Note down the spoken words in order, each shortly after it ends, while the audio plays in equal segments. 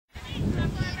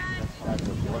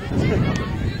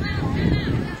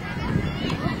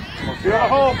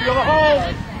hole, feel the hole.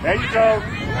 There you go.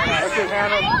 That's it,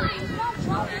 Hannah.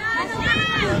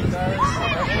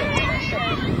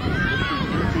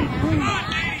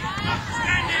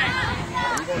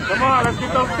 Come on, let's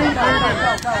get those feet moving.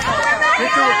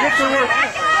 Get to it, get to it.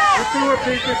 Get to it,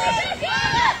 Peaches.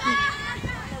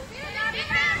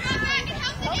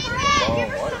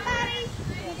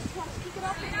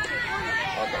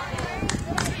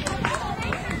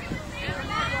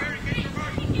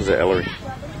 Is it Ellery?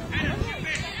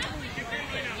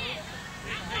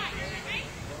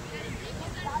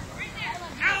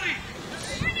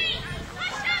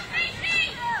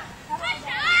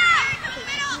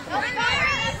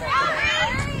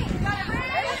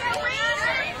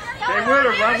 Stay with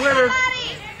her, run with her.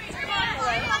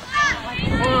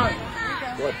 Come on.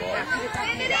 Good ball.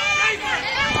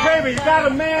 Baby, you got a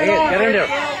man on. Get in there.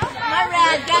 My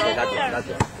red, get in there. That's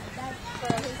it.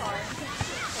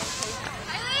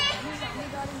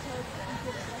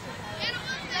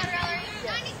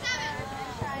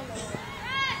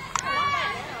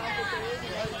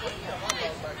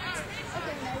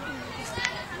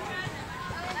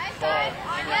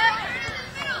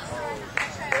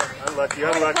 Unlucky,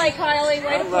 unlucky. Play, Kylie.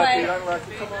 Way to play.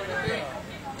 Unlucky. Come on.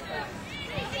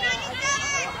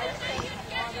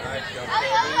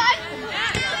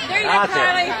 There you go, That's it.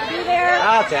 Kylie. Be there.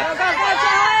 That's it. Go, go, go,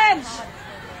 challenge.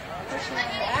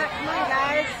 Come on,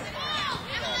 guys.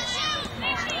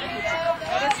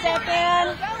 Let us step in.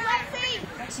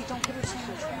 Lexi, don't get her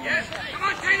challenge. Yes, come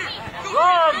on, Taylor.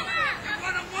 Run!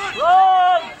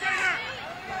 Run!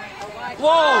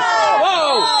 Whoa! Whoa!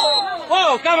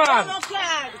 Whoa! Come on! Double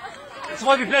tag. That's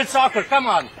why we played soccer. Come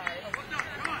on.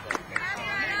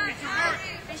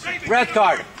 Red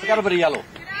card. We got a bit of yellow.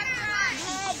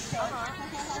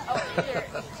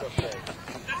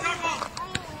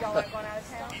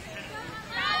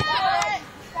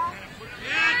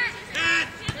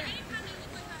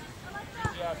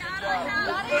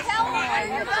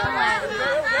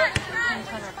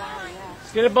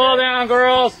 Let's get the ball down,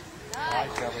 girls. There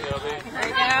you go.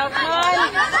 Come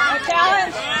on. No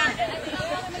challenge.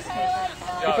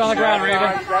 Keep on the ground, Raven.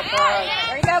 There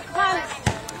you go. Come on.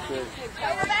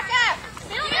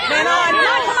 Man on. Come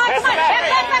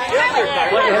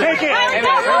on. Take it.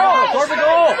 Toward the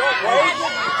goal.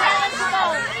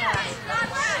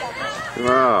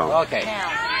 Wow. Okay.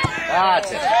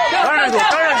 That's it. Turn and go.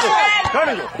 Turn and go. Turn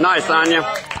and go. Nice, Anya.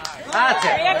 That's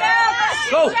There it. you go.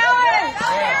 Go. Challenge.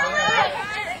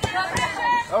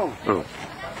 Oh. Oh.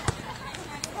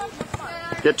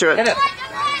 Get to Get it. it.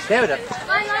 Stay with it.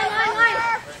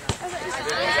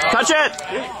 Touch it.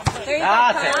 There you go.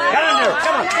 That's it. Get in there.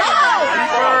 Come on.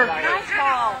 Nice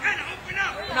ball.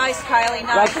 Nice, Kylie.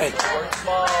 Right Nice. pitch.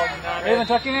 Raven,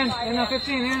 tuck it in. In on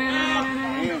 15. In.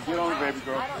 Get on, baby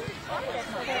girl.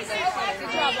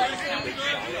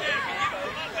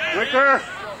 Quicker.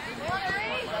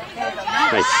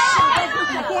 Nice.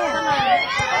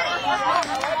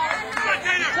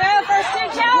 First two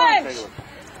challenge.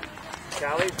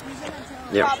 Callie.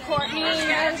 Yep. Courtney.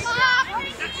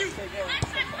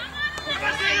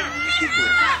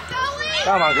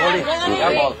 Come on, Goldie.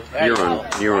 That ball. There you go.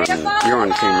 You're on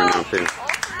camera now too.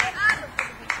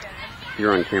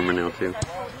 You're on camera now too.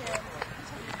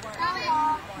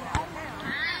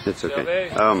 It's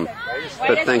okay.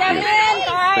 But thank you.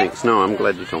 Thanks. No, I'm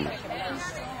glad you told me.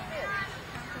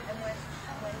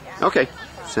 Okay.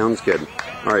 Sounds good.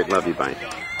 All right. Love you. Bye.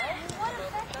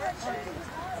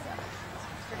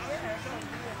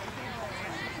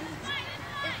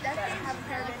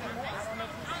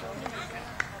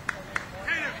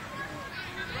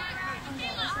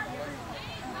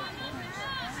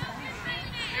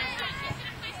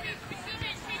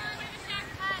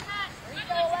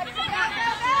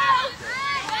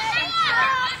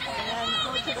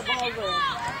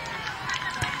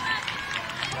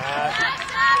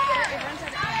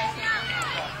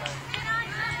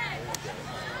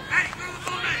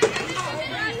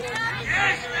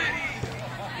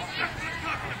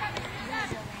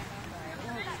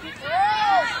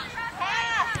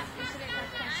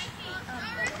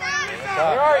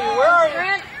 Where are you? Where are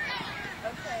you?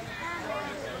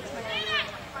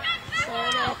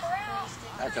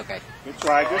 That's okay. Good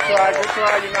try. Good try. Good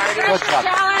try, United. Good job.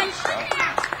 Challenge.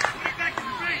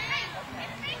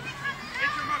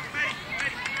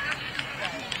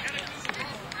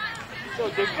 So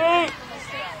defeat.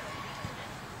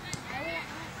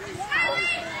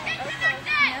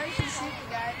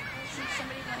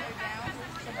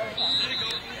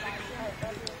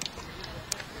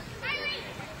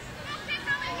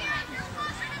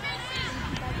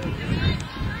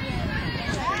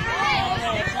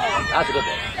 That's a good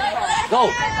ball. Go.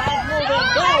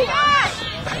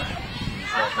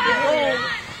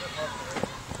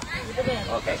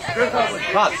 Okay.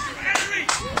 Cut.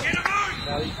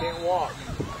 Now you can't walk.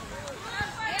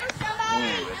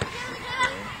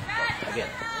 Again.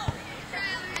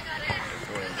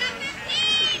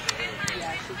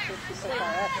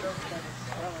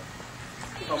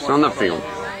 It's on the field.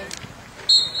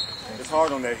 It's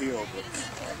hard on that heel, but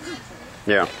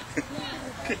Yeah.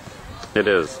 It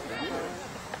is.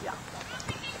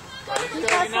 Keep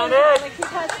hustling. Keep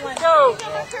hustling. Go.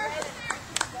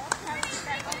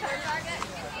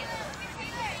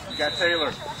 you got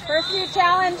Taylor. First view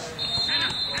challenge.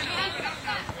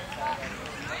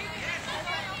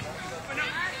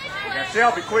 You got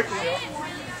Shelby quickly.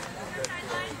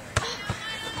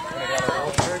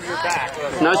 Turn your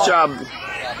back. Nice job.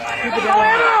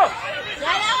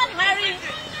 Larry.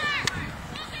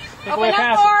 Take away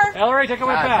pass. Ellery, take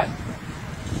away pass.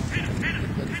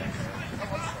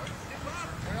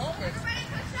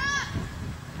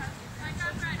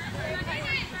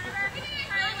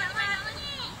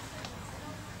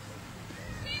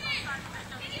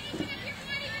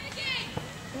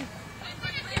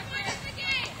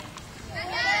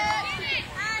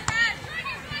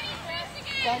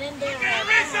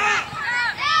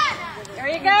 There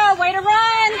you go. Way to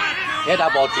run. Hit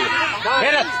that ball too.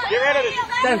 Hit it. Get rid of it.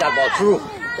 Send that ball through.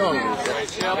 Don't lose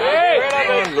it.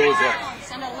 Don't lose it.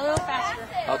 Send it a little faster.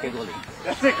 Okay, go lead.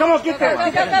 That's it. Come on, get there.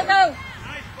 Go, go, go, go.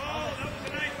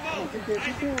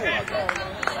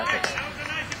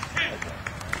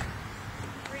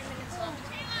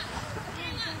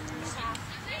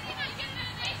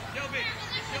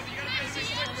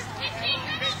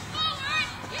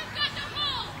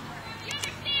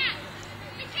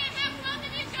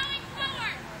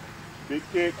 Big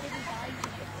kick.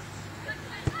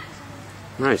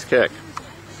 Nice kick.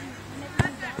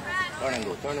 Turn and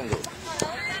go. Turn and go.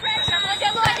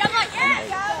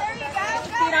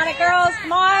 Feet on it, girls.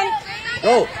 Come on.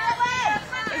 Go.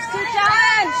 There's two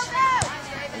challenge.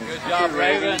 Good job,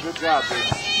 Raven. Good job, baby.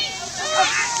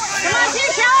 Come on,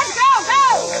 two challenge. Go,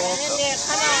 go.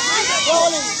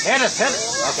 Hit it. Hit it.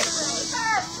 Okay.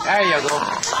 There you go.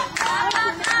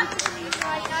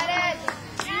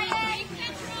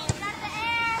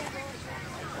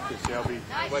 Shelby.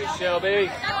 Wait, Shelby.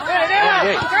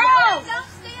 Okay. Girls.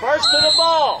 First to the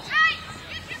ball.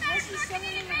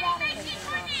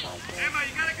 Emma,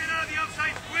 you gotta get out of the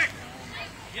outside quick.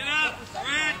 Get up,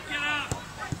 Red, get up.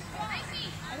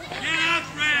 Get up,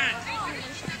 Red.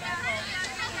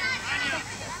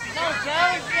 Go,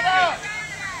 Joe. Get up.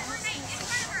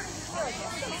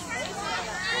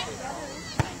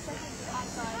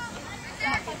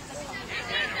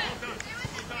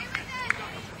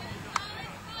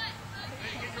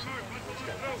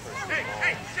 Hey,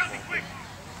 hey, Shelby, quick.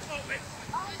 Open.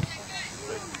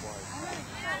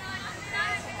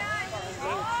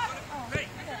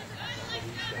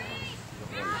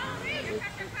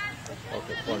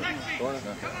 Okay, corner.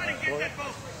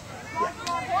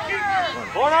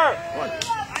 Corner. Corner.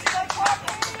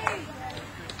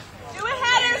 Do a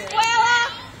header, Squella.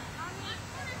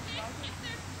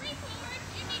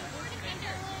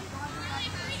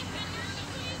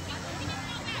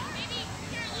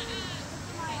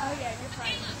 Oh, yeah, you're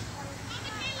fine.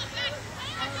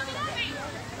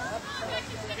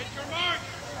 Get your mark.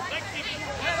 Lexi,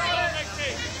 let's go, Lexi.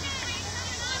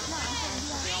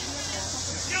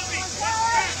 Shelby,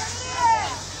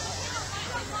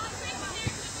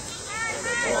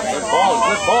 Good ball.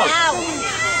 Good ball.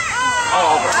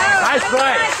 Oh, nice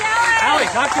play. Allie,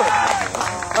 talk to it.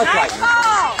 That's right.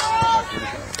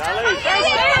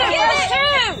 Here's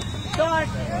two.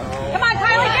 Come on,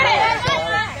 Kylie, get it.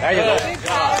 There you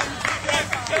go.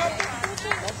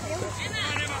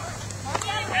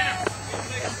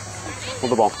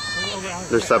 Hold the ball.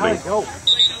 They're subbing.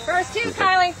 First two,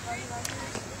 Kylie.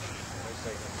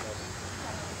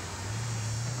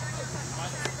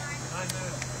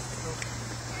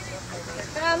 Here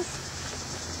comes.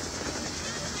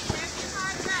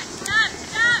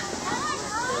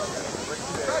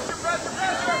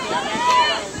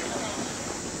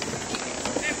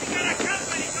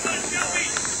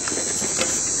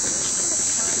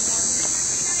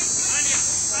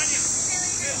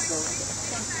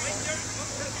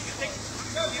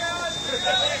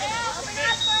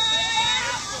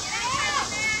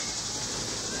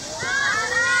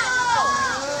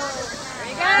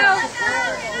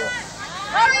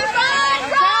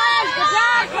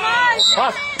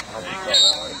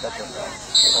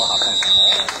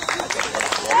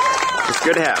 It's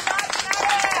good half.